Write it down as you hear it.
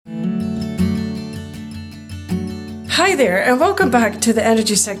Hi there, and welcome back to the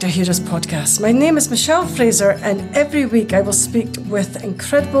Energy Sector Heroes podcast. My name is Michelle Fraser, and every week I will speak with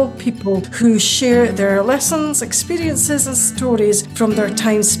incredible people who share their lessons, experiences, and stories from their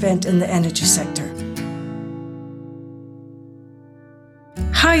time spent in the energy sector.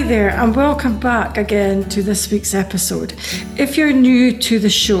 Hi there, and welcome back again to this week's episode. If you're new to the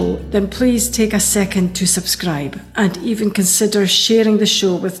show, then please take a second to subscribe and even consider sharing the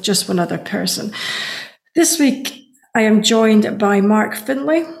show with just one other person. This week, I am joined by Mark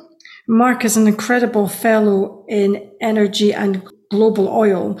Finley. Mark is an incredible fellow in energy and global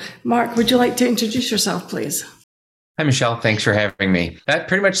oil. Mark, would you like to introduce yourself, please? Hi, Michelle. Thanks for having me. That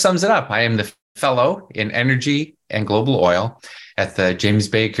pretty much sums it up. I am the fellow in energy and global oil at the James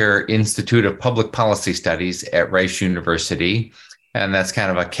Baker Institute of Public Policy Studies at Rice University. And that's kind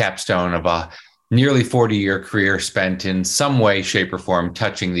of a capstone of a nearly 40-year career spent in some way, shape, or form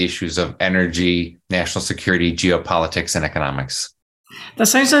touching the issues of energy, national security, geopolitics, and economics. That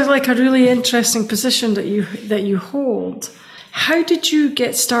sounds like a really interesting position that you hold. How did you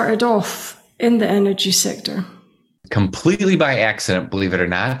get started off in the energy sector? Completely by accident, believe it or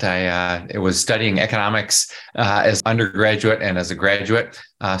not. I was studying economics as undergraduate and as a graduate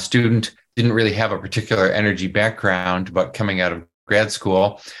student. Didn't really have a particular energy background, but coming out of grad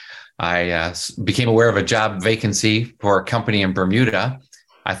school, I became aware of a job vacancy for a company in Bermuda.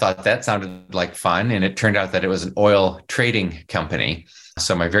 I thought that sounded like fun, and it turned out that it was an oil trading company.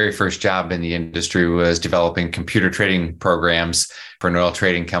 So my very first job in the industry was developing computer trading programs for an oil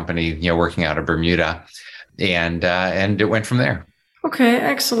trading company, working out of Bermuda, and it went from there. Okay,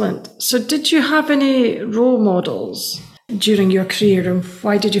 excellent. So did you have any role models during your career, and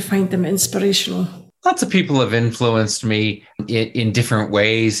why did you find them inspirational? Lots of people have influenced me in different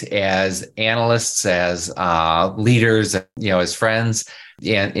ways as analysts, as leaders, as friends.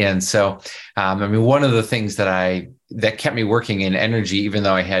 And so, one of the things that kept me working in energy, even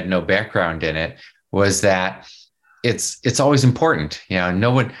though I had no background in it, was that it's always important. No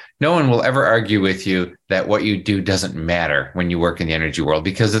one will ever argue with you that what you do doesn't matter when you work in the energy world,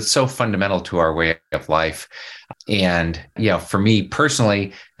 because it's so fundamental to our way of life. And, for me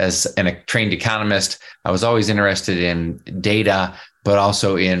personally, as a trained economist, I was always interested in data, but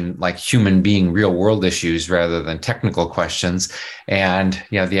also in human being real world issues rather than technical questions. And,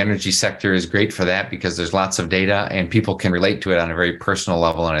 the energy sector is great for that because there's lots of data and people can relate to it on a very personal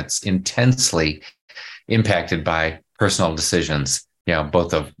level. And it's intensely impacted by personal decisions,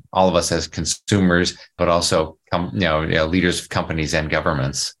 both of all of us as consumers, but also, leaders of companies and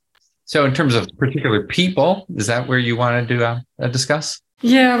governments. So in terms of particular people, is that where you wanted to discuss?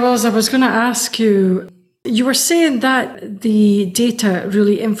 Yeah, well, as I was going to ask you, you were saying that the data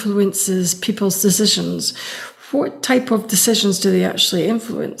really influences people's decisions. What type of decisions do they actually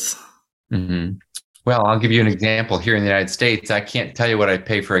influence? Mm-hmm. Well, I'll give you an example. Here in the United States, I can't tell you what I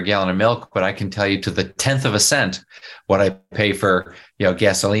pay for a gallon of milk, but I can tell you to the 10th of a cent what I pay for,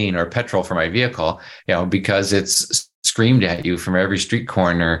 gasoline or petrol for my vehicle, because it's screamed at you from every street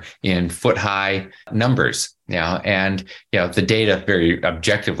corner in foot-high numbers. And the data very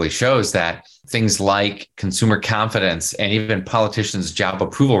objectively shows that things like consumer confidence and even politicians' job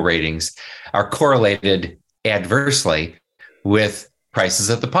approval ratings are correlated adversely with prices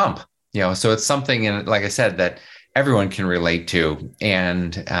at the pump. So it's something, like I said, that everyone can relate to.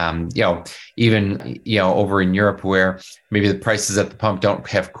 And, even, over in Europe where maybe the prices at the pump don't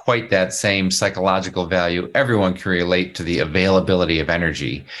have quite that same psychological value, everyone can relate to the availability of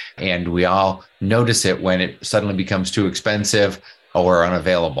energy. And we all notice it when it suddenly becomes too expensive or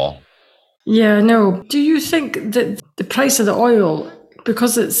unavailable. Yeah, no. Do you think that the price of the oil,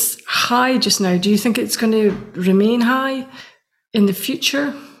 because it's high just now, do you think it's going to remain high in the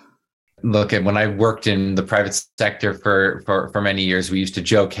future? Look, when I worked in the private sector for many years, we used to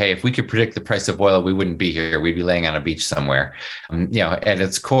joke, hey, if we could predict the price of oil, we wouldn't be here. We'd be laying on a beach somewhere. At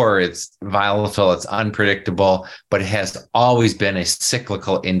its core, it's volatile, it's unpredictable, but it has always been a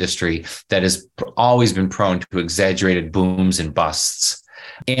cyclical industry that has always been prone to exaggerated booms and busts.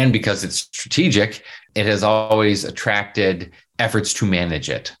 And because it's strategic, it has always attracted efforts to manage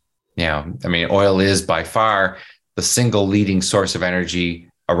it. Oil is by far the single leading source of energy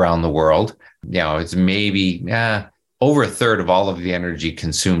around the world. It's maybe over a third of all of the energy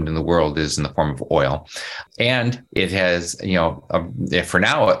consumed in the world is in the form of oil. And it has, for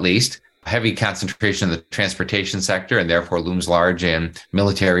now at least, heavy concentration in the transportation sector and therefore looms large in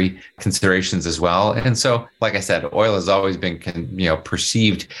military considerations as well. And so, like I said, oil has always been,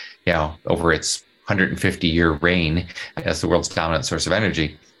 perceived, over its 150-year reign as the world's dominant source of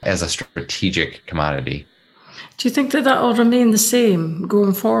energy as a strategic commodity. Do you think that will remain the same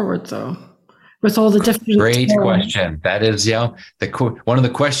going forward, though? with all the different. Great question. That is, one of the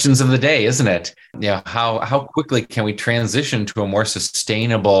questions of the day, isn't it? How quickly can we transition to a more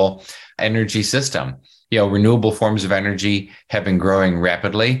sustainable energy system? Renewable forms of energy have been growing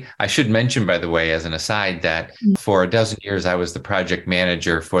rapidly. I should mention, by the way, as an aside, that for a dozen years, I was the project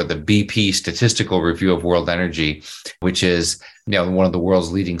manager for the BP Statistical Review of World Energy, which is, one of the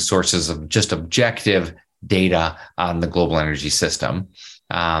world's leading sources of just objective data on the global energy system.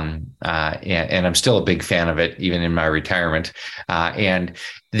 And I'm still a big fan of it, even in my retirement. While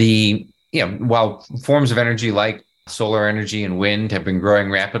forms of energy like solar energy and wind have been growing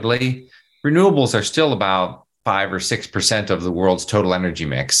rapidly, renewables are still about 5 or 6% of the world's total energy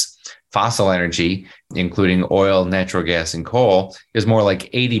mix. Fossil energy, including oil, natural gas, and coal, is more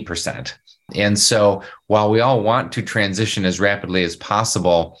like 80%. And so while we all want to transition as rapidly as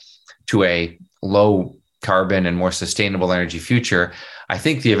possible to a low carbon and more sustainable energy future, I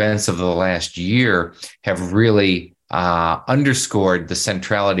think the events of the last year have really underscored the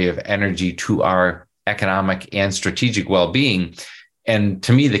centrality of energy to our economic and strategic well-being. And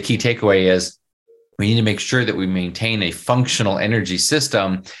to me, the key takeaway is we need to make sure that we maintain a functional energy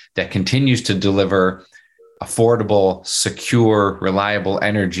system that continues to deliver affordable, secure, reliable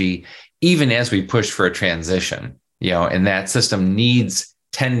energy, even as we push for a transition. And that system needs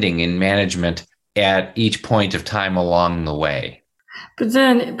tending and management at each point of time along the way. But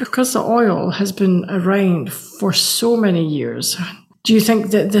then, because the oil has been around for so many years, do you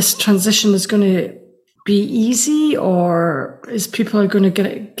think that this transition is going to be easy, or is people are going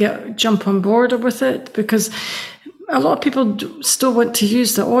to jump on board with it? Because a lot of people still want to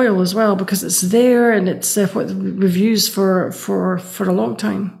use the oil as well because it's there and it's what we've used for a long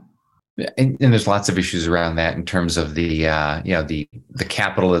time. And there's lots of issues around that in terms of the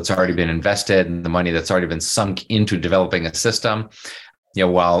capital that's already been invested and the money that's already been sunk into developing a system.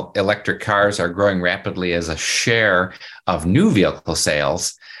 While electric cars are growing rapidly as a share of new vehicle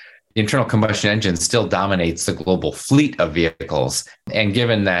sales, the internal combustion engine still dominates the global fleet of vehicles. And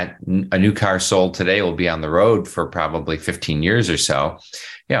given that a new car sold today will be on the road for probably 15 years or so,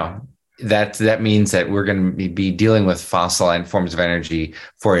 that means that we're going to be dealing with fossil and forms of energy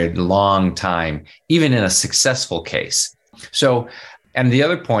for a long time, even in a successful case. So, and the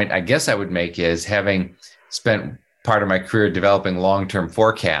other point I guess I would make is, having spent part of my career developing long-term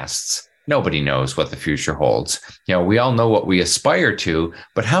forecasts, nobody knows what the future holds. We all know what we aspire to,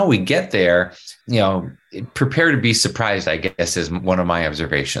 but how we get there, prepare to be surprised, I guess, is one of my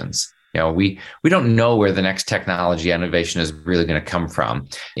observations. We don't know where the next technology innovation is really going to come from.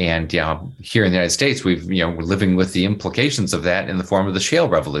 And, here in the United States, we're living with the implications of that in the form of the shale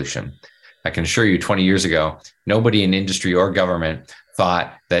revolution. I can assure you 20 years ago, nobody in industry or government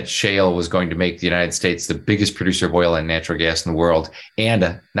thought that shale was going to make the United States the biggest producer of oil and natural gas in the world,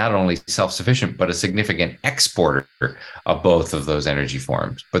 and not only self-sufficient, but a significant exporter of both of those energy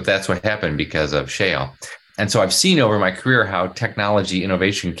forms. But that's what happened because of shale. And so I've seen over my career how technology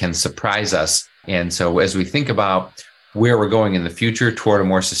innovation can surprise us. And so as we think about where we're going in the future toward a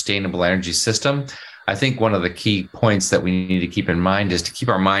more sustainable energy system, I think one of the key points that we need to keep in mind is to keep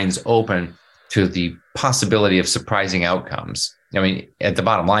our minds open to the possibility of surprising outcomes. At the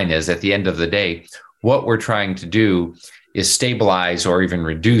bottom line is, at the end of the day, what we're trying to do is stabilize or even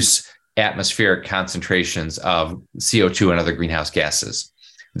reduce atmospheric concentrations of CO2 and other greenhouse gases.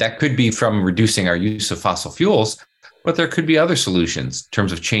 That could be from reducing our use of fossil fuels, but there could be other solutions in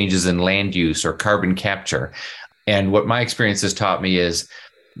terms of changes in land use or carbon capture. And what my experience has taught me is,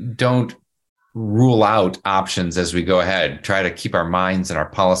 don't rule out options as we go ahead. Try to keep our minds and our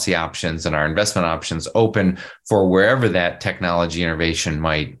policy options and our investment options open for wherever that technology innovation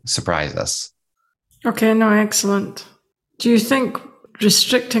might surprise us. Okay, no, excellent. Do you think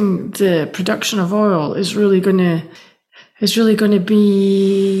restricting the production of oil is really going to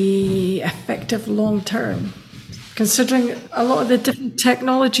be effective long term, considering a lot of the different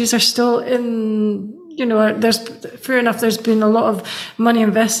technologies are still in, there's been a lot of money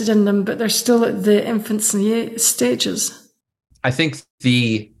invested in them, but they're still at the infancy stages? I think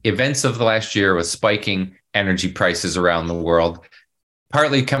the events of the last year with spiking energy prices around the world,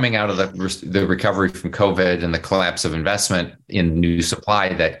 partly coming out of the recovery from COVID and the collapse of investment in new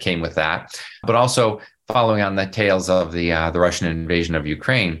supply that came with that, but also following on the tails of the Russian invasion of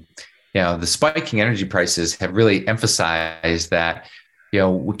Ukraine, the spiking energy prices have really emphasized that,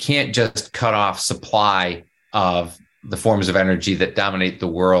 we can't just cut off supply of the forms of energy that dominate the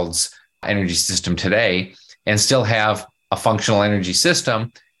world's energy system today and still have a functional energy system.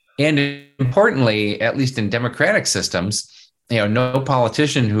 And importantly, at least in democratic systems, no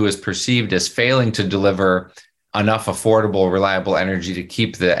politician who is perceived as failing to deliver enough affordable, reliable energy to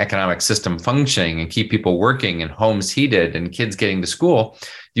keep the economic system functioning and keep people working and homes heated and kids getting to school,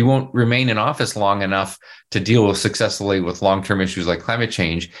 you won't remain in office long enough to deal successfully with long-term issues like climate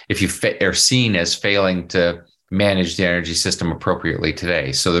change if you are seen as failing to manage the energy system appropriately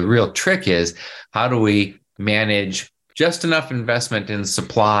today. So the real trick is, how do we manage just enough investment in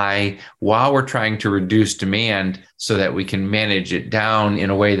supply while we're trying to reduce demand so that we can manage it down in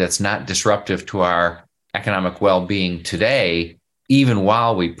a way that's not disruptive to our economic well-being today, even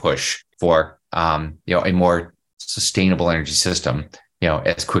while we push for a more sustainable energy system,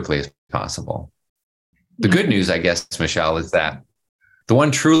 as quickly as possible. The good news, I guess, Michelle, is that the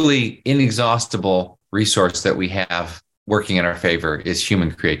one truly inexhaustible resource that we have working in our favor is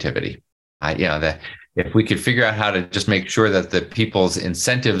human creativity. If we could figure out how to just make sure that the people's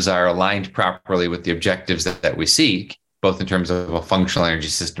incentives are aligned properly with the objectives that we seek, both in terms of a functional energy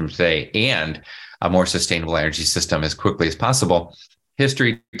system today and a more sustainable energy system as quickly as possible,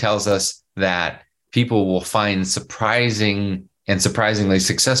 history tells us that people will find surprisingly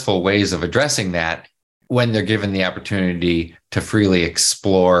successful ways of addressing that when they're given the opportunity to freely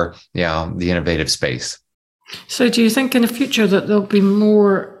explore, the innovative space. So do you think in the future that there'll be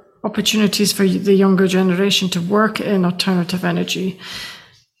more opportunities for the younger generation to work in alternative energy?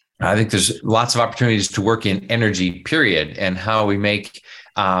 I think there's lots of opportunities to work in energy, period, and how we make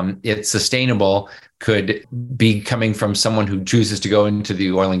it sustainable could be coming from someone who chooses to go into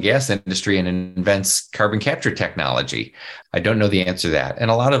the oil and gas industry and invents carbon capture technology. I don't know the answer to that.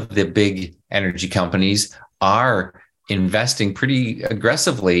 And a lot of the big energy companies are investing pretty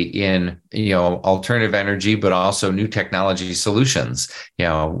aggressively in, alternative energy, but also new technology solutions,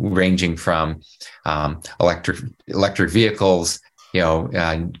 ranging from electric vehicles,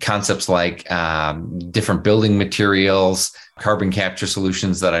 concepts like different building materials, carbon capture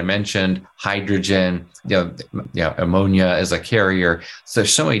solutions that I mentioned, hydrogen, ammonia as a carrier. So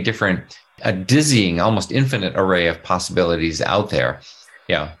there's so many different, a dizzying, almost infinite array of possibilities out there.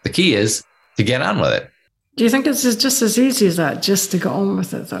 The key is to get on with it. Do you think it's just as easy as that, just to get on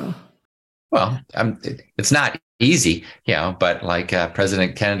with it, though? Well, it's not easy, but like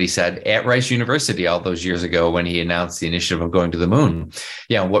President Kennedy said at Rice University all those years ago when he announced the initiative of going to the moon,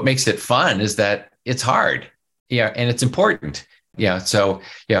 what makes it fun is that it's hard, and it's important. So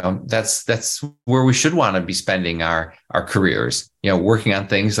that's where we should want to be spending our careers, working on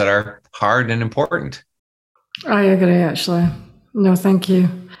things that are hard and important. I agree, actually. No, thank you.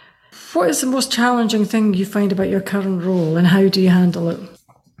 What is the most challenging thing you find about your current role, and how do you handle it?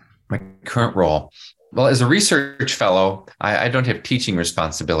 My current role. Well, as a research fellow, I don't have teaching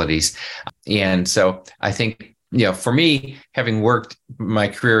responsibilities. And so I think, for me, having worked my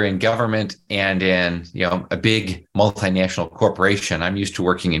career in government and in, a big multinational corporation, I'm used to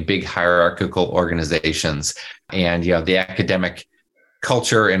working in big hierarchical organizations. And, the academic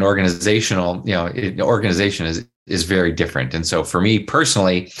culture and organizational, organization is very different. And so for me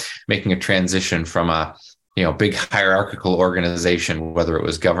personally, making a transition from a big hierarchical organization, whether it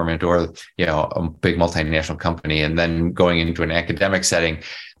was government or, a big multinational company, and then going into an academic setting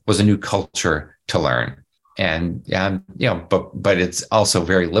was a new culture to learn. And, but it's also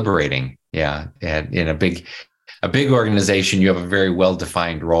very liberating. And in a big organization, you have a very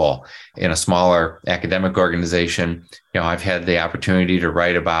well-defined role. In a smaller academic organization, I've had the opportunity to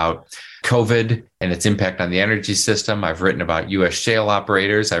write about COVID and its impact on the energy system. I've written about U.S. shale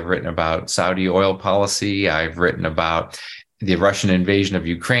operators. I've written about Saudi oil policy. I've written about the Russian invasion of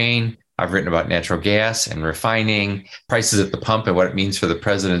Ukraine. I've written about natural gas and refining, prices at the pump and what it means for the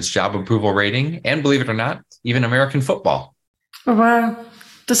president's job approval rating, and believe it or not, even American football. Oh, wow.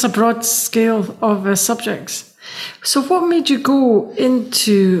 That's a broad scale of subjects. So what made you go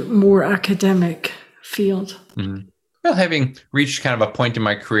into more academic field? Mm-hmm. Well, having reached kind of a point in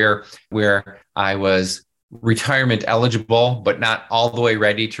my career where I was retirement eligible, but not all the way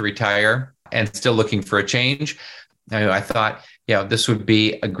ready to retire and still looking for a change, I thought, this would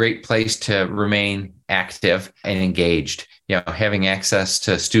be a great place to remain active and engaged. Having access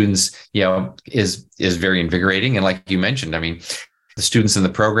to students, is very invigorating. And like you mentioned, the students in the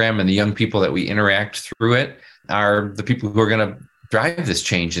program and the young people that we interact through it are the people who are going to drive this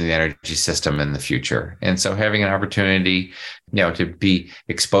change in the energy system in the future. And so having an opportunity, to be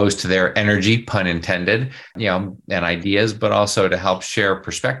exposed to their energy, pun intended, and ideas, but also to help share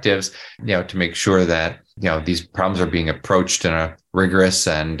perspectives, to make sure that, these problems are being approached in a rigorous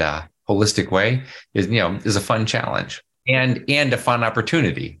and holistic way is a fun challenge and a fun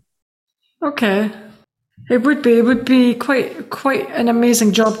opportunity. Okay. It would be quite an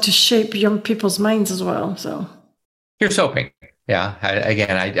amazing job to shape young people's minds as well. So here's hoping. Yeah.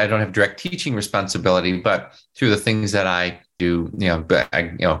 I don't have direct teaching responsibility, but through the things that I do,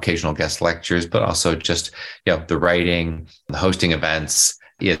 occasional guest lectures, but also just, the writing, the hosting events,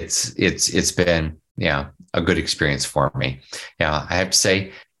 it's been, a good experience for me. Yeah. I have to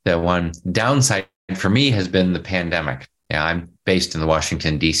say that one downside for me has been the pandemic. Yeah, I'm based in the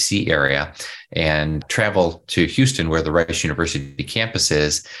Washington, D.C. area and travel to Houston, where the Rice University campus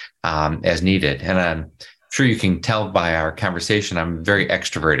is, as needed. And I'm sure you can tell by our conversation, I'm very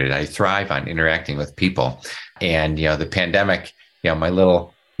extroverted. I thrive on interacting with people. And, the pandemic, my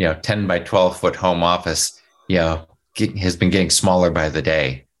little, 10 by 12 foot home office, has been getting smaller by the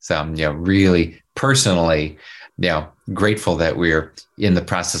day. So I'm, really personally, grateful that we're in the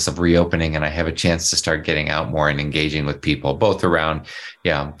process of reopening and I have a chance to start getting out more and engaging with people, both around,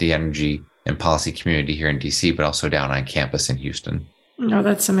 the energy and policy community here in DC, but also down on campus in Houston. No,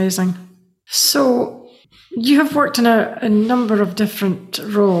 that's amazing. So you have worked in a number of different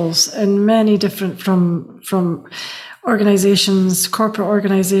roles and many different from organizations, corporate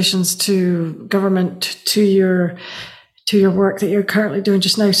organizations, to government, to your work that you're currently doing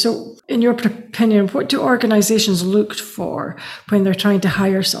just now. So in your opinion, what do organizations look for when they're trying to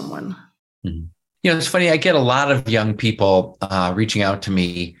hire someone? Mm-hmm. It's funny. I get a lot of young people reaching out to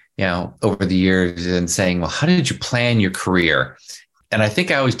me, over the years and saying, well, how did you plan your career? And I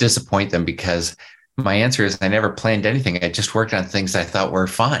think I always disappoint them because my answer is I never planned anything. I just worked on things I thought were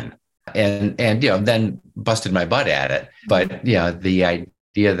fun and then busted my butt at it. But, the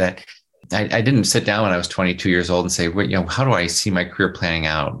idea that I didn't sit down when I was 22 years old and say, well, how do I see my career planning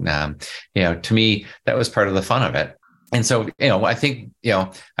out? To me, that was part of the fun of it. And so, I think,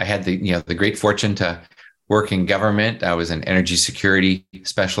 I had the great fortune to work in government. I was an energy security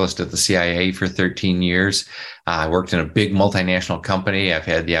specialist at the CIA for 13 years. I worked in a big multinational company. I've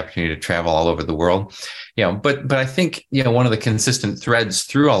had the opportunity to travel all over the world, but I think, one of the consistent threads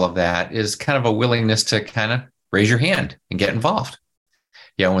through all of that is kind of a willingness to kind of raise your hand and get involved.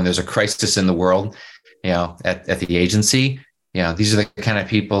 When there's a crisis in the world, at the agency, these are the kind of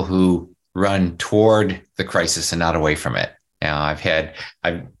people who run toward the crisis and not away from it.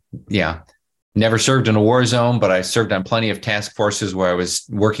 I've never served in a war zone, but I served on plenty of task forces where I was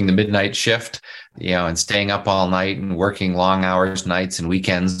working the midnight shift, and staying up all night and working long hours, nights and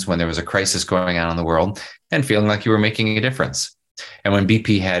weekends when there was a crisis going on in the world and feeling like you were making a difference. And when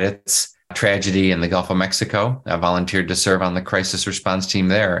BP had its tragedy in the Gulf of Mexico, I volunteered to serve on the crisis response team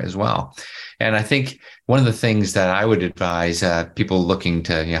there as well. And I think one of the things that I would advise people looking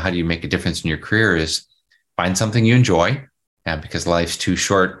to, how do you make a difference in your career is find something you enjoy, because life's too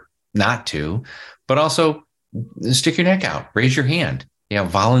short not to, but also stick your neck out, raise your hand,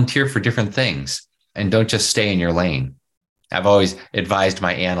 volunteer for different things and don't just stay in your lane. I've always advised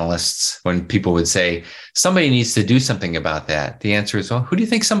my analysts when people would say, somebody needs to do something about that. The answer is, well, who do you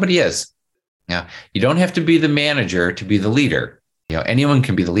think somebody is? You don't have to be the manager to be the leader. Anyone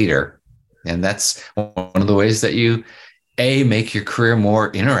can be the leader. And that's one of the ways that you, A, make your career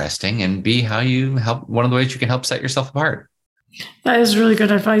more interesting, and B, how you help, one of the ways you can help set yourself apart. That is really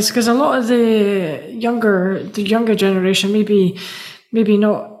good advice, because a lot of the younger generation maybe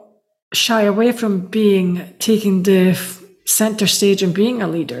not shy away from taking the center stage and being a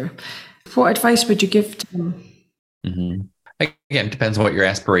leader. What advice would you give to them? Mm-hmm. Again, it depends on what your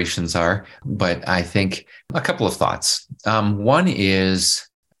aspirations are, but I think a couple of thoughts. One is,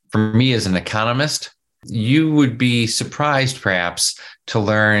 for me as an economist, you would be surprised perhaps to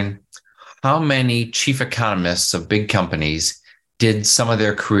learn how many chief economists of big companies did some of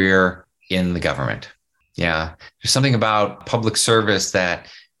their career in the government. Yeah, there's something about public service that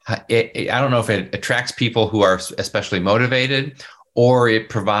I don't know if it attracts people who are especially motivated, or it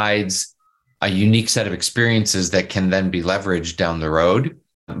provides a unique set of experiences that can then be leveraged down the road.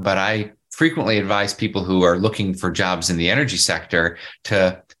 But I frequently advise people who are looking for jobs in the energy sector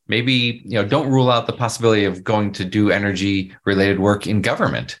to maybe, don't rule out the possibility of going to do energy related work in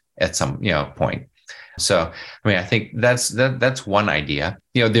government at some, point. So, I think that's one idea.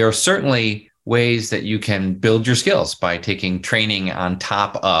 There are certainly ways that you can build your skills by taking training on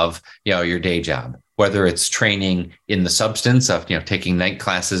top of, your day job, whether it's training in the substance of, taking night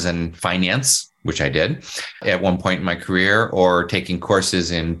classes in finance, which I did at one point in my career, or taking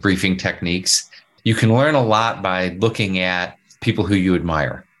courses in briefing techniques. You can learn a lot by looking at people who you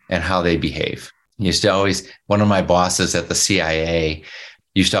admire and how they behave. One of my bosses at the CIA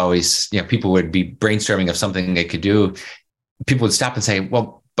used to always, people would be brainstorming of something they could do. People would stop and say,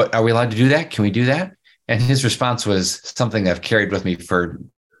 well, but are we allowed to do that? Can we do that? And his response was something I've carried with me for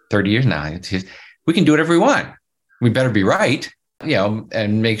 30 years now. We can do whatever we want. We better be right.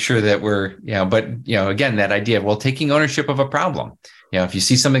 and make sure that we're, but, again, that idea of, well, taking ownership of a problem, if you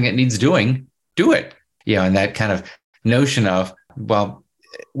see something that needs doing, do it, and that kind of notion of, well,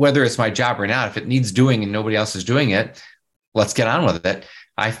 whether it's my job or not, if it needs doing and nobody else is doing it, let's get on with it.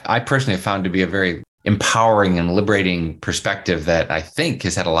 I personally have found to be a very empowering and liberating perspective that I think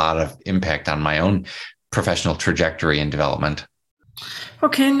has had a lot of impact on my own professional trajectory and development.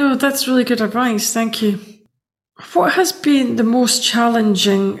 Okay, no, that's really good advice. Thank you. What has been the most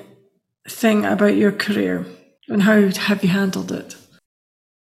challenging thing about your career, and how have you handled it?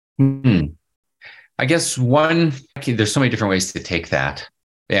 I guess there's so many different ways to take that.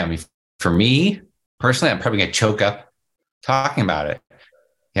 Yeah, I mean, for me personally, I'm probably going to choke up talking about it.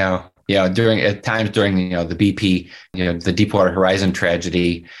 During the BP, the Deepwater Horizon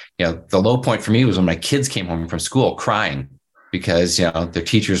tragedy, the low point for me was when my kids came home from school crying because, their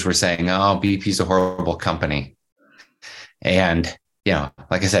teachers were saying, oh, BP's a horrible company. And,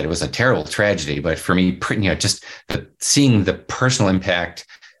 like I said, it was a terrible tragedy, but for me, just seeing the personal impact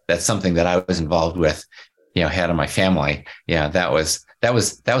that something that I was involved with, had on my family. That was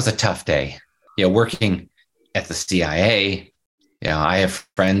a tough day. Working at the CIA, I have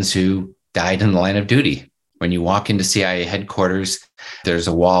friends who died in the line of duty. When you walk into CIA headquarters, there's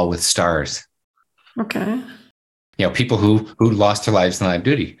a wall with stars. Okay. People who lost their lives in the line of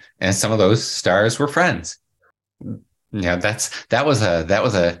duty, and some of those stars were friends. Those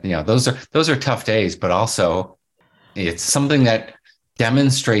are tough days, but also it's something that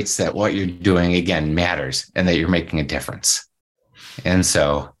demonstrates that what you're doing, again, matters and that you're making a difference. And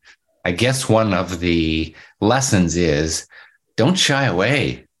so I guess one of the lessons is don't shy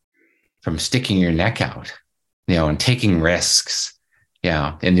away from sticking your neck out, and taking risks.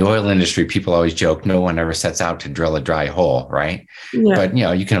 In the oil industry, people always joke, no one ever sets out to drill a dry hole, right? Yeah. But,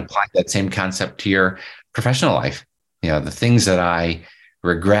 you can apply that same concept to your professional life. The things that I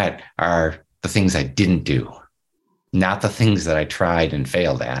regret are the things I didn't do, not the things that I tried and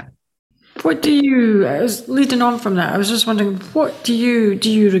failed at. I was leading on from that. I was just wondering, do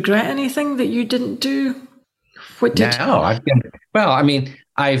you regret anything that you didn't do? I've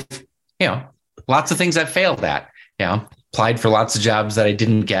lots of things I've failed at, applied for lots of jobs that I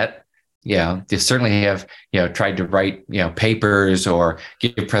didn't get. They certainly have, tried to write, papers or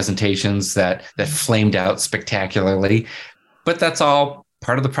give presentations that flamed out spectacularly, but that's all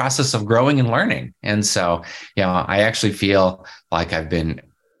part of the process of growing and learning. And so, I actually feel like I've been,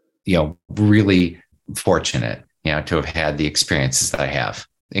 really fortunate, to have had the experiences that I have,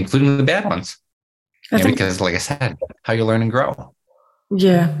 including the bad ones. Because like I said, how you learn and grow.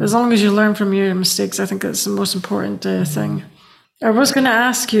 Yeah, as long as you learn from your mistakes, I think that's the most important thing. I was going to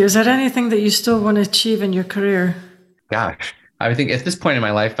ask you, is there anything that you still want to achieve in your career? Gosh, I think at this point in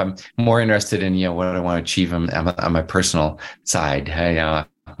my life, I'm more interested in, what I want to achieve on my personal side.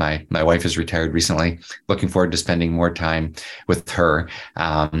 My wife is retired recently, looking forward to spending more time with her.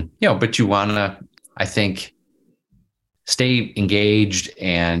 But you want to, I think, stay engaged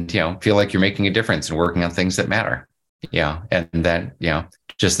and, feel like you're making a difference and working on things that matter. And then,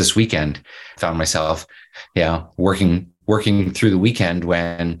 just this weekend, I found myself, working through the weekend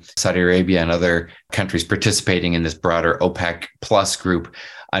when Saudi Arabia and other countries participating in this broader OPEC plus group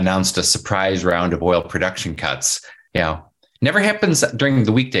announced a surprise round of oil production cuts. Never happens during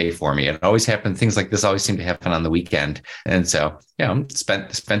the weekday for me. It always happens. Things like this always seem to happen on the weekend. And so,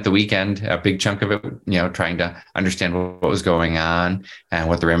 spent the weekend, a big chunk of it, trying to understand what was going on and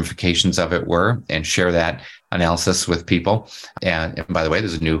what the ramifications of it were and share that analysis with people. And by the way,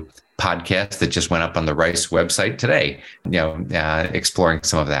 there's a new podcast that just went up on the Rice website today, exploring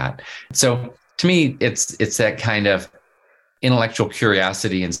some of that. So to me, it's that kind of intellectual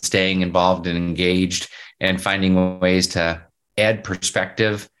curiosity and staying involved and engaged and finding ways to add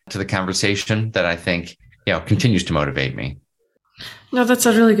perspective to the conversation that I think, continues to motivate me. No, that's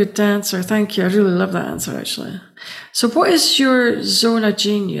a really good answer. Thank you. I really love that answer, actually. So what is your zone of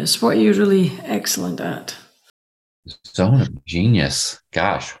genius? What are you really excellent at? Zone of genius.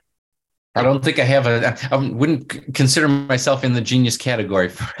 Gosh, I don't think I have I wouldn't consider myself in the genius category.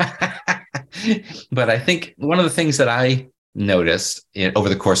 But I think one of the things that I noticed over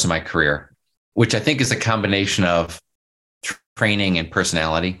the course of my career, which I think is a combination of training and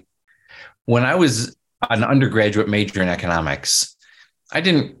personality. When I was an undergraduate major in economics, I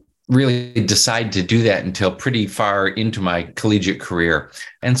didn't really decide to do that until pretty far into my collegiate career.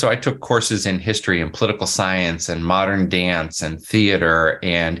 And so I took courses in history and political science and modern dance and theater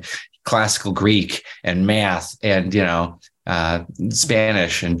and classical Greek and math and,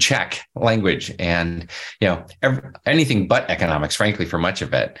 Spanish and Czech language and, anything but economics, frankly, for much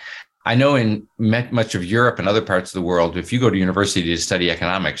of it. I know in much of Europe and other parts of the world, if you go to university to study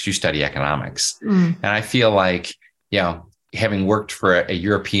economics, you study economics. And I feel like, having worked for a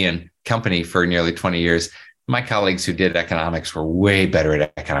European company for nearly 20 years, my colleagues who did economics were way better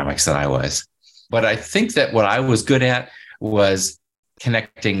at economics than I was. But I think that what I was good at was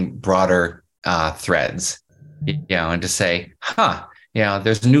connecting broader threads, and to say,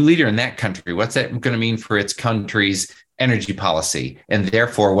 there's a new leader in that country. What's that going to mean for its country's energy policy? And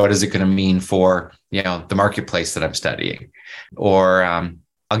therefore, what is it going to mean for, the marketplace that I'm studying? Or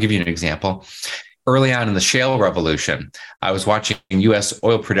I'll give you an example. Early on in the shale revolution, I was watching U.S.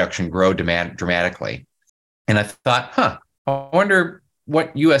 oil production grow dramatically. And I thought, I wonder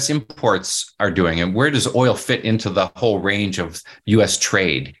what U.S. imports are doing and where does oil fit into the whole range of U.S.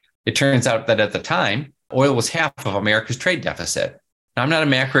 trade? It turns out that at the time, oil was half of America's trade deficit. Now, I'm not a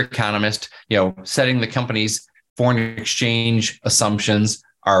macroeconomist. Setting the company's foreign exchange assumptions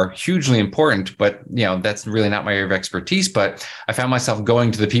are hugely important, but that's really not my area of expertise. But I found myself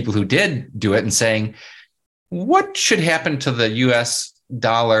going to the people who did do it and saying, what should happen to the U.S.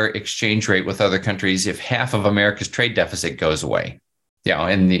 dollar exchange rate with other countries if half of America's trade deficit goes away?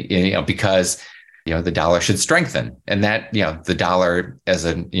 Because the dollar should strengthen, and that the dollar as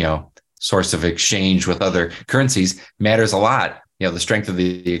a source of exchange with other currencies matters a lot. The strength of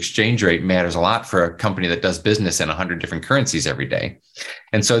the exchange rate matters a lot for a company that does business in 100 different currencies every day.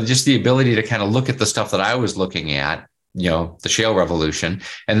 And so just the ability to kind of look at the stuff that I was looking at, the shale revolution,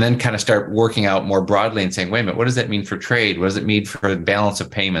 and then kind of start working out more broadly and saying, wait a minute, what does that mean for trade? What does it mean for the balance of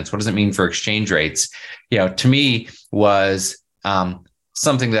payments? What does it mean for exchange rates? To me was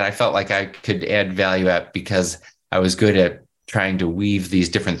something that I felt like I could add value at because I was good at trying to weave these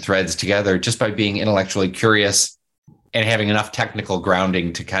different threads together just by being intellectually curious and having enough technical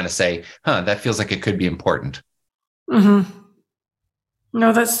grounding to kind of say, that feels like it could be important. No,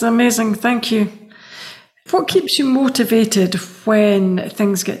 that's amazing. Thank you. What keeps you motivated when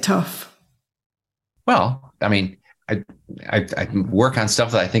things get tough? Well, I mean, I work on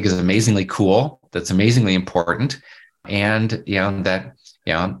stuff that I think is amazingly cool, that's amazingly important. And,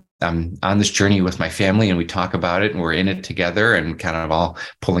 I'm on this journey with my family and we talk about it and we're in it together and kind of all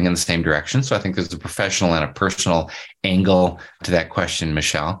pulling in the same direction. So I think there's a professional and a personal angle to that question,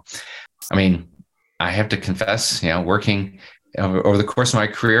 Michelle. I mean, I have to confess, working over the course of my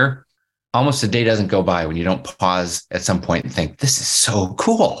career, almost a day doesn't go by when you don't pause at some point and think, this is so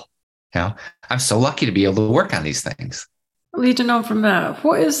cool. I'm so lucky to be able to work on these things. Leading on from that,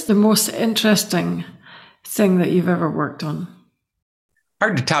 what is the most interesting thing that you've ever worked on?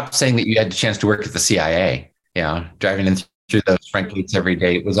 Hard to top saying that you had the chance to work at the CIA, driving in through those front gates every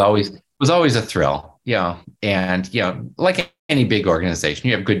day. It was always a thrill, and, like any big organization,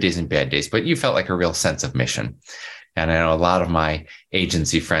 you have good days and bad days, but you felt like a real sense of mission. And I know a lot of my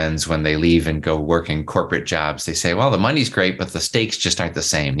agency friends, when they leave and go work in corporate jobs, they say, well, the money's great, but the stakes just aren't the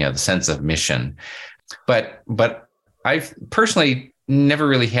same, the sense of mission. But I've personally never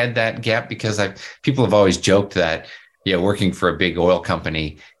really had that gap because people have always joked that, working for a big oil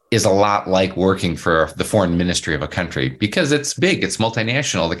company is a lot like working for the foreign ministry of a country because it's big, it's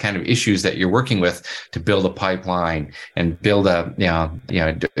multinational, the kind of issues that you're working with to build a pipeline and build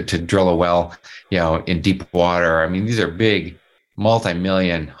to drill a well, in deep water. I mean, these are big,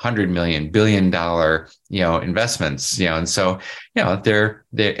 multi-million, $100 million, $1 billion, investments, and so,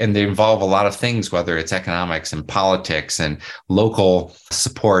 they involve a lot of things, whether it's economics and politics and local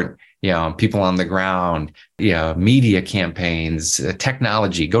support, people on the ground, media campaigns,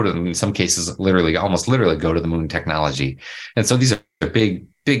 technology, in some cases, almost literally go to the moon technology. And so these are big,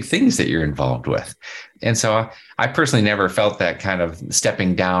 big things that you're involved with. And so I personally never felt that kind of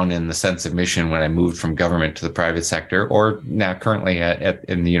stepping down in the sense of mission when I moved from government to the private sector or now currently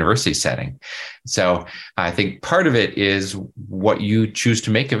in the university setting. So I think part of it is what you choose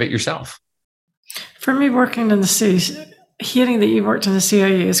to make of it yourself. For me, working in the States, hearing that you worked in the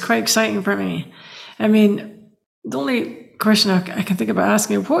CIA is quite exciting for me. I mean, the only question I can think about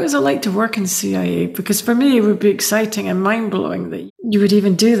asking, what is it like to work in CIA? Because for me, it would be exciting and mind-blowing that you would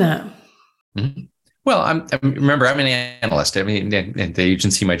even do that. Mm-hmm. Well, remember, I'm an analyst. I mean, at the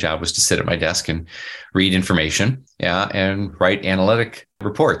agency, my job was to sit at my desk and read information, and write analytic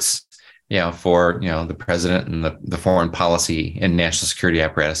reports, for, the president and the foreign policy and national security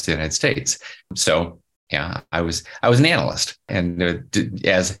apparatus of the United States. So, I was an analyst, and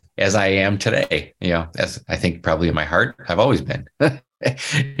as I am today, as I think probably in my heart, I've always been. I'm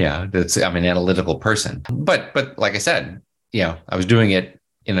an analytical person. But like I said, I was doing it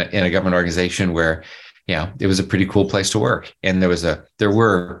in a government organization where, it was a pretty cool place to work, and there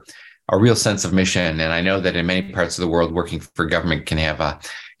were a real sense of mission. And I know that in many parts of the world, working for government can have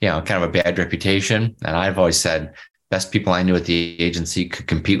kind of a bad reputation. And I've always said, best people I knew at the agency could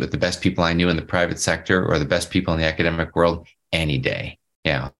compete with the best people I knew in the private sector or the best people in the academic world any day.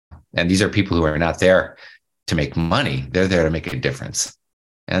 And these are people who are not there to make money. They're there to make a difference.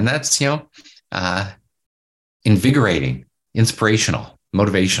 And that's, invigorating, inspirational,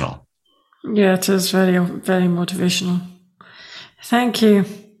 motivational. Yeah, it is very, very motivational. Thank you.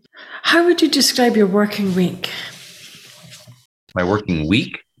 How would you describe your working week? My working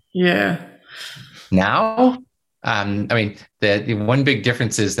week? Yeah. Now? The one big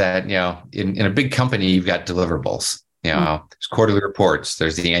difference is that, in a big company, you've got deliverables. There's quarterly reports,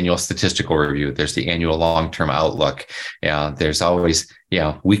 there's the annual statistical review, there's the annual long-term outlook. There's always,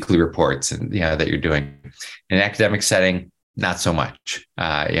 weekly reports and, that you're doing. In an academic setting, not so much.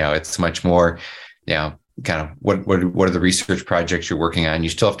 It's much more, kind of what are the research projects you're working on? You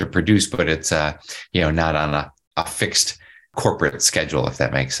still have to produce, but it's, not on a fixed corporate schedule, if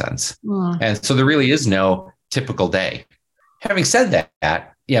that makes sense. And so there really is no typical day. Having said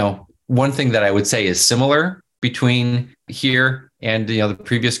that, one thing that I would say is similar between here and, the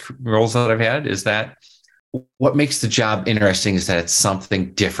previous roles that I've had is that what makes the job interesting is that it's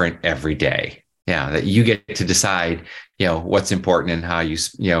something different every day. That you get to decide, what's important and how you,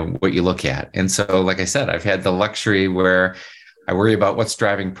 what you look at. And so, like I said, I've had the luxury where I worry about what's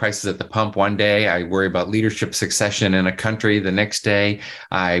driving prices at the pump one day. I worry about leadership succession in a country the next day.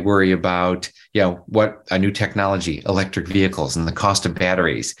 I worry about, what a new technology, electric vehicles and the cost of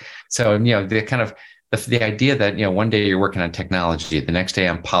batteries. So, the kind of the idea that, one day you're working on technology, the next day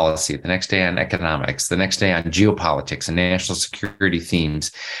on policy, the next day on economics, the next day on geopolitics and national security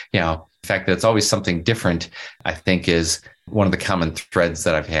themes, the fact that it's always something different, I think is one of the common threads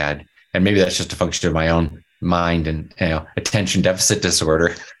that I've had. And maybe that's just a function of my own mind and, attention deficit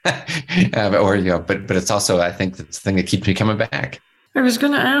disorder, but it's also, I think, that's the thing that keeps me coming back. I was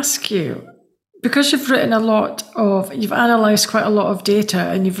going to ask you, because you've analysed quite a lot of data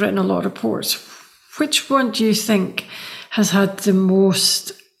and you've written a lot of reports, which one do you think has had the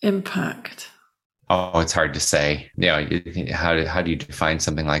most impact? Oh, it's hard to say. How do you define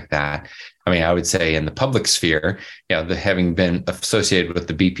something like that? I would say in the public sphere, having been associated with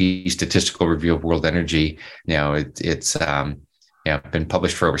the BP Statistical Review of World Energy, it's been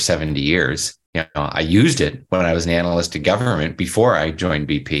published for over 70 years. I used it when I was an analyst at government before I joined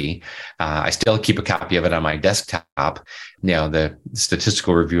BP. I still keep a copy of it on my desktop. The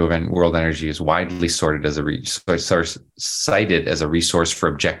Statistical Review of World Energy is widely cited as a resource for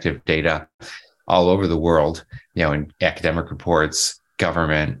objective data all over the world, in academic reports,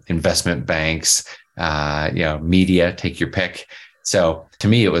 government, investment banks, media, take your pick. So to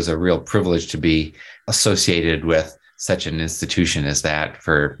me, it was a real privilege to be associated with such an institution as that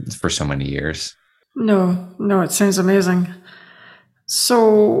for so many years. No, it sounds amazing.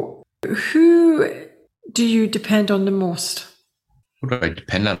 So who do you depend on the most? Who do I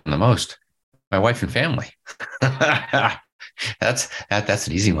depend on the most? My wife and family. That's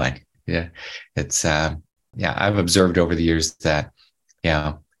an easy one. Yeah. It's, I've observed over the years that,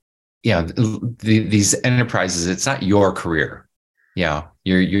 these enterprises, it's not your career.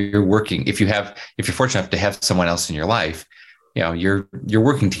 You're working. If you're fortunate enough to have someone else in your life, you're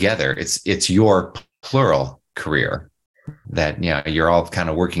working together. It's your plural career that, you're all kind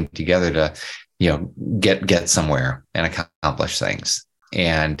of working together to, get somewhere and accomplish things.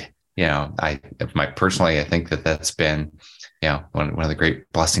 And, I think that's been, one of the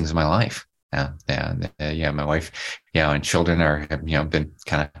great blessings of my life. My wife, and children have been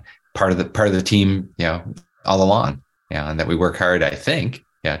kind of part of the team, all along. And that we work hard, I think,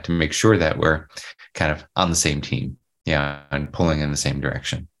 to make sure that we're kind of on the same team, and pulling in the same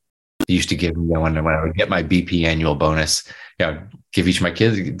direction. I used to give, when I would get my BP annual bonus, give each of my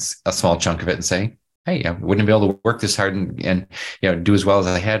kids a small chunk of it and say, hey, I wouldn't be able to work this hard and do as well as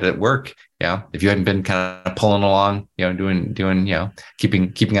I had at work. If you hadn't been kind of pulling along, doing,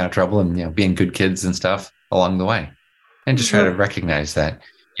 keeping out of trouble and, being good kids and stuff along the way. And just try to recognize that,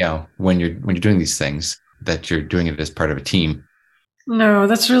 when you're doing these things, that you're doing it as part of a team. No,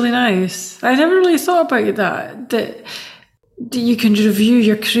 that's really nice. I never really thought about that you can review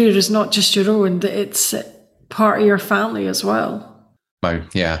your career as not just your own, that it's part of your family as well.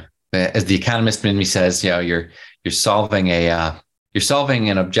 As the economist in me says, you're solving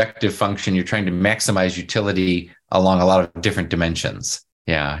an objective function. You're trying to maximize utility along a lot of different dimensions.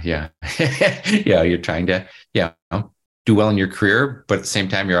 You're trying to, do well in your career, but at the same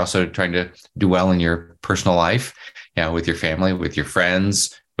time, you're also trying to do well in your personal life, with your family, with your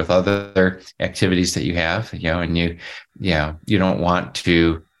friends, with other activities that you have, and you don't want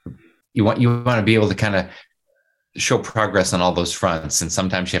to, you want to be able to kind of show progress on all those fronts. And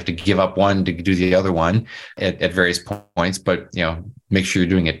sometimes you have to give up one to do the other one at various points, but, make sure you're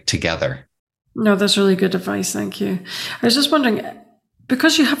doing it together. No, that's really good advice. Thank you. I was just wondering,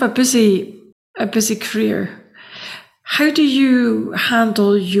 because you have a busy career, how do you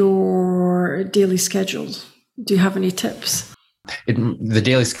handle your daily schedule? Do you have any tips? The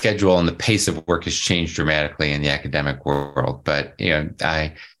daily schedule and the pace of work has changed dramatically in the academic world, but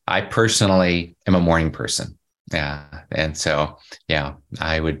I personally am a morning person. Yeah, and so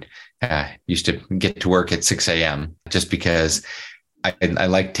I would used to get to work at 6 a.m. just because I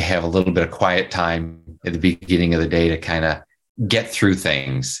like to have a little bit of quiet time at the beginning of the day to kind of get through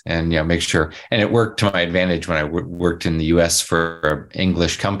things and make sure. And it worked to my advantage when I worked in the U.S. for an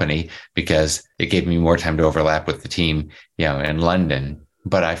English company, because it gave me more time to overlap with the team, in London.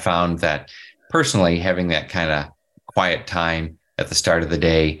 But I found that personally, having that kind of quiet time at the start of the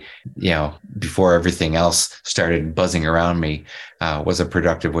day, before everything else started buzzing around me, was a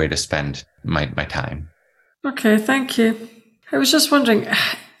productive way to spend my time. Okay, thank you. I was just wondering,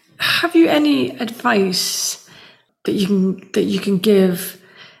 have you any advice that you can give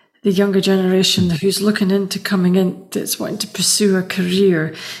the younger generation who's looking into coming in, that's wanting to pursue a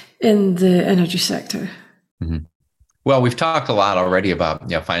career in the energy sector? Mm-hmm. Well, we've talked a lot already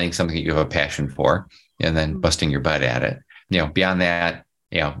about finding something that you have a passion for and then busting your butt at it. Beyond that,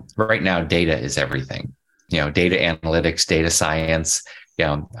 right now data is everything. Data analytics, data science.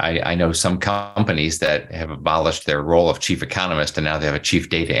 I know some companies that have abolished their role of chief economist, and now they have a chief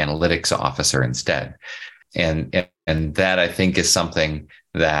data analytics officer instead. And that, I think, is something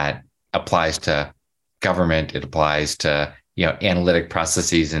that applies to government. It applies to analytic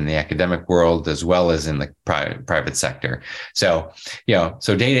processes in the academic world as well as in the private sector. So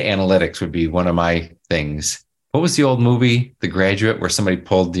data analytics would be one of my things. What was the old movie, The Graduate, where somebody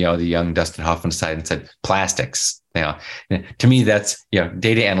pulled the young Dustin Hoffman aside and said plastics? To me, that's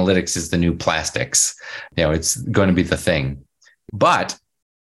data analytics is the new plastics. It's going to be the thing. But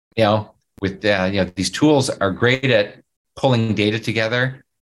with these tools are great at pulling data together,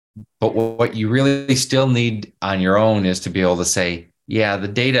 but what you really still need on your own is to be able to say, the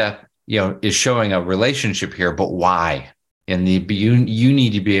data is showing a relationship here, but why? And you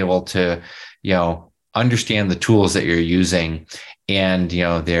need to be able to understand the tools that you're using and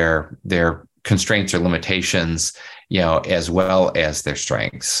their constraints or limitations, as well as their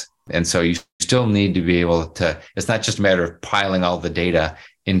strengths. And so you still need to be able to, it's not just a matter of piling all the data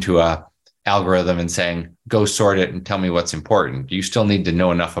into a algorithm and saying, go sort it and tell me what's important. You still need to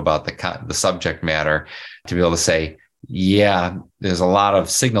know enough about the subject matter to be able to say, there's a lot of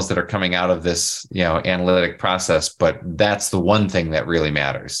signals that are coming out of this, analytic process, but that's the one thing that really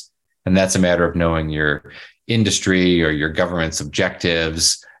matters. And that's a matter of knowing your industry or your government's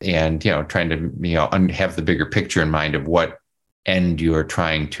objectives and, trying to, have the bigger picture in mind of what end you are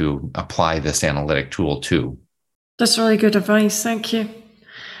trying to apply this analytic tool to. That's really good advice. Thank you.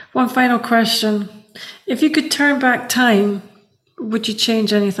 One final question. If you could turn back time, would you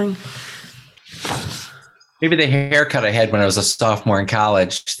change anything? Maybe the haircut I had when I was a sophomore in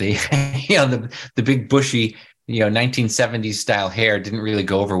college, the big bushy, 1970s style hair didn't really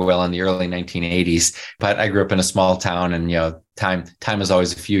go over well in the early 1980s, but I grew up in a small town and, time is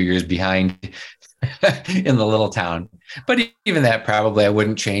always a few years behind in the little town. But even that probably I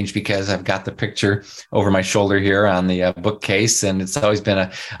wouldn't change because I've got the picture over my shoulder here on the bookcase, and it's always been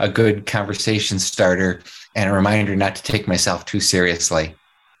a good conversation starter and a reminder not to take myself too seriously.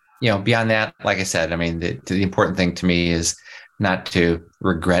 Beyond that, like I said, I mean, the important thing to me is not to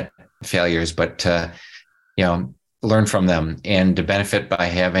regret failures, but to learn from them and to benefit by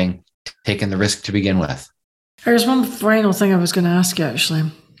having taken the risk to begin with. There's one final thing I was going to ask you, actually.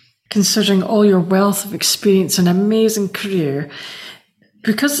 Considering all your wealth of experience and amazing career,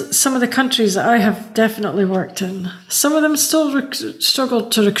 because some of the countries that I have definitely worked in, some of them still struggle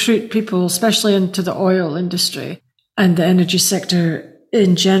to recruit people, especially into the oil industry and the energy sector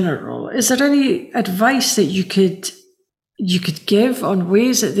in general. Is there any advice that you could give on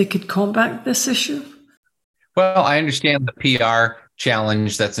ways that they could combat this issue? Well, I understand the PR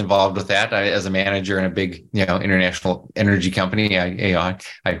challenge that's involved with that. As a manager in a big, international energy company, I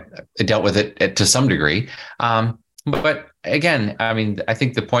dealt with it to some degree. But again, I mean, I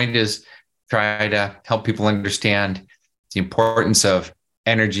think the point is try to help people understand the importance of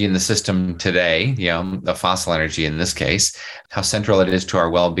energy in the system today, the fossil energy in this case, how central it is to our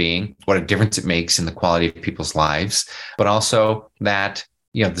well-being, what a difference it makes in the quality of people's lives, but also that,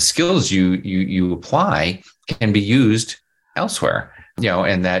 the skills you apply can be used elsewhere,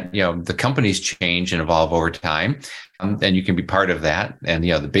 and that, the companies change and evolve over time, and you can be part of that. And,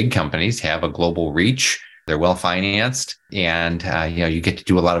 the big companies have a global reach. They're well financed, and you get to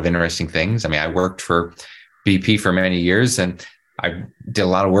do a lot of interesting things. I mean, I worked for BP for many years, and I did a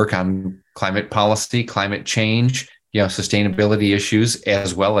lot of work on climate policy, climate change, sustainability issues,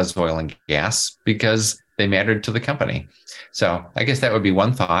 as well as oil and gas, because they mattered to the company. So I guess that would be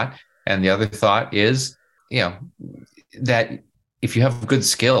one thought. And the other thought is, that if you have good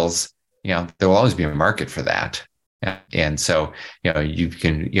skills, there will always be a market for that. And so, you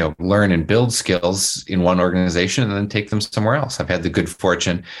can, learn and build skills in one organization and then take them somewhere else. I've had the good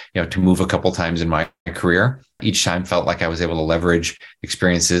fortune, to move a couple times in my career. Each time felt like I was able to leverage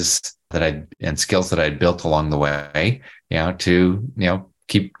experiences and skills that I'd built along the way, to,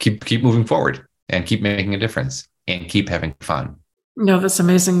 keep moving forward and keep making a difference and keep having fun. No, that's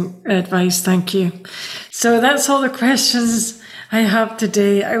amazing advice. Thank you. So that's all the questions I have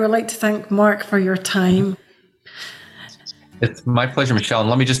today. I would like to thank Mark for your time. It's my pleasure, Michelle. And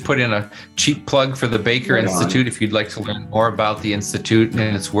let me just put in a cheap plug for the Baker Institute. If you'd like to learn more about the Institute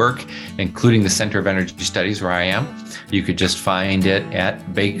and its work, including the Center of Energy Studies where I am, you could just find it at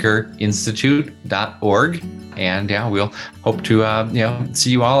bakerinstitute.org. And we'll hope to see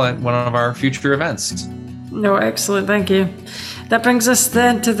you all at one of our future events. No, excellent. Thank you. That brings us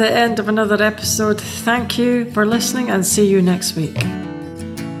then to the end of another episode. Thank you for listening, and see you next week.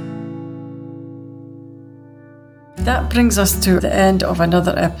 That brings us to the end of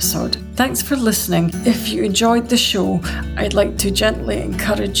another episode. Thanks for listening. If you enjoyed the show, I'd like to gently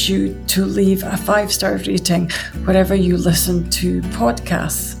encourage you to leave a 5-star rating wherever you listen to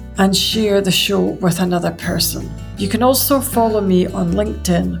podcasts, and share the show with another person. You can also follow me on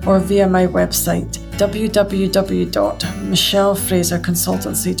LinkedIn or via my website,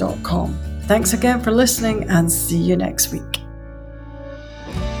 www.michellefraserconsultancy.com. Thanks again for listening, and see you next week.